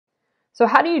So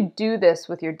how do you do this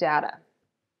with your data?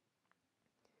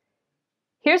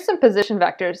 Here's some position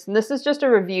vectors, and this is just a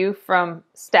review from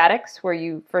statics where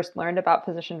you first learned about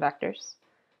position vectors.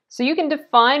 So you can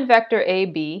define vector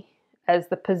AB as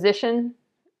the position,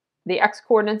 the x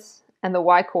coordinates, and the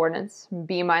y coordinates,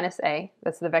 b minus a.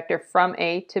 That's the vector from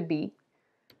A to B.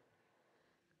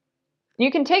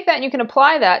 You can take that and you can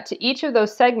apply that to each of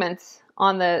those segments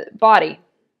on the body.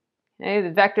 Okay, the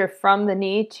vector from the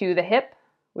knee to the hip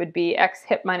would be x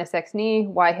hip minus x knee,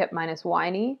 y hip minus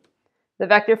y knee. The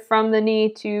vector from the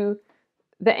knee to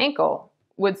the ankle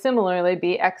would similarly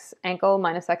be x ankle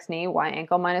minus x knee, y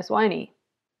ankle minus y knee.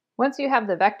 Once you have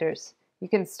the vectors, you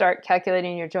can start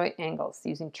calculating your joint angles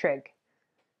using trig.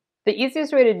 The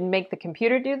easiest way to make the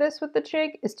computer do this with the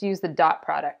trig is to use the dot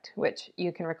product, which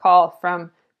you can recall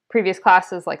from previous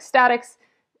classes like statics.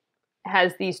 It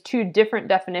has these two different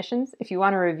definitions. If you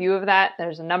want a review of that,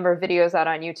 there's a number of videos out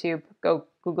on YouTube. Go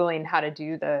Googling how to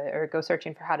do or go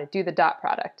searching for how to do the dot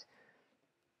product.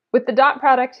 With the dot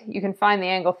product, you can find the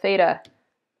angle theta,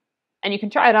 and you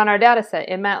can try it on our data set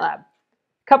in MATLAB. A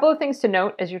couple of things to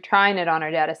note as you're trying it on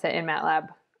our data set in MATLAB.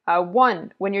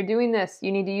 One, when you're doing this,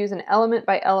 you need to use an element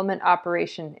by element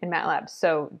operation in MATLAB.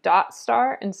 So dot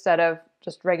star instead of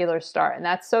just regular star. And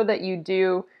that's so that you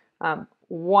do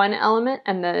one element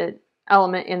and the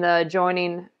element in the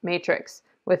adjoining matrix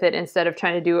with it instead of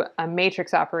trying to do a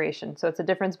matrix operation. So it's a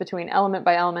difference between element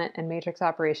by element and matrix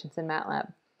operations in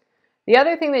MATLAB. The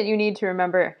other thing that you need to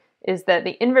remember is that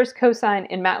the inverse cosine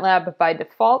in MATLAB by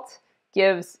default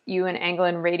gives you an angle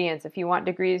in radians. If you want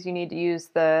degrees, you need to use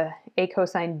the a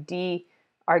cosine d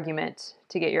argument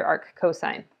to get your arc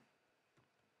cosine.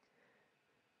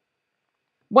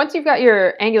 Once you've got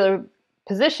your angular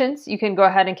positions, you can go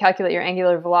ahead and calculate your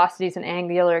angular velocities and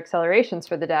angular accelerations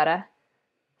for the data.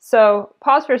 So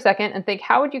pause for a second and think,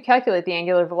 how would you calculate the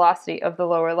angular velocity of the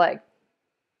lower leg?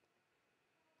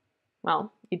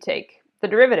 Well, you take the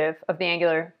derivative of the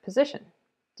angular position,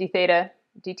 d theta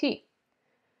dt.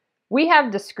 We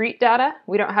have discrete data.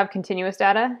 We don't have continuous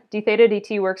data. d theta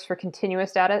dt works for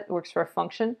continuous data. It works for a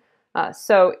function.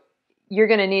 So you're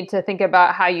going to need to think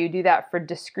about how you do that for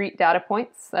discrete data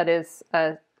points. That is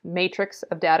a matrix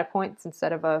of data points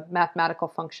instead of a mathematical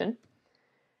function.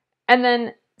 And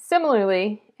then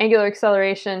similarly, angular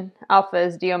acceleration alpha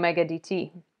is d omega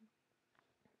dt.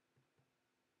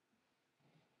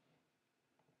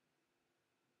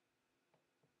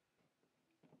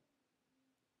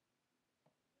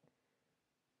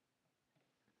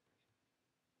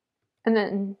 And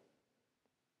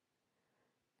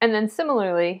then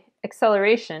similarly,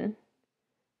 acceleration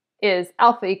is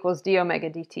alpha equals d omega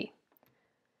dt.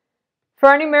 For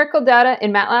our numerical data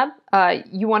in MATLAB,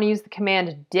 you want to use the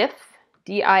command diff,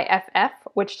 D-I-F-F,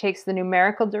 which takes the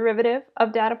numerical derivative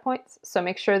of data points. So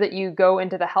make sure that you go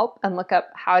into the help and look up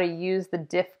how to use the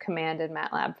diff command in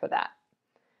MATLAB for that.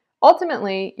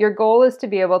 Ultimately, your goal is to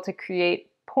be able to create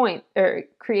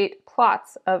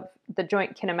plots of the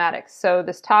joint kinematics. So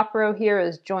this top row here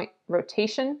is joint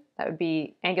rotation. That would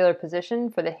be angular position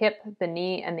for the hip, the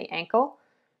knee, and the ankle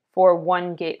for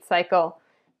one gait cycle.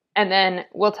 And then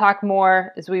we'll talk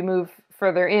more as we move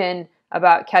further in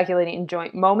about calculating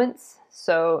joint moments.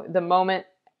 So the moment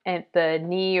at the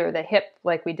knee or the hip,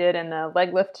 like we did in the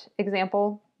leg lift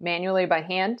example, manually by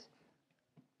hand,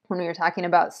 when we were talking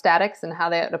about statics and how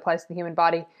that applies to the human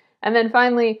body. And then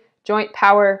finally, joint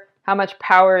power. How much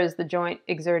power is the joint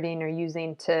exerting or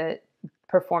using to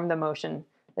perform the motion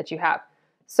that you have?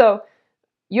 So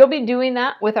you'll be doing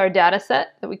that with our data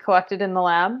set that we collected in the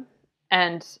lab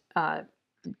and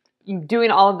doing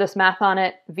all of this math on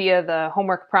it via the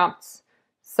homework prompts.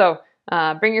 So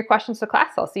bring your questions to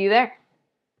class. I'll see you there.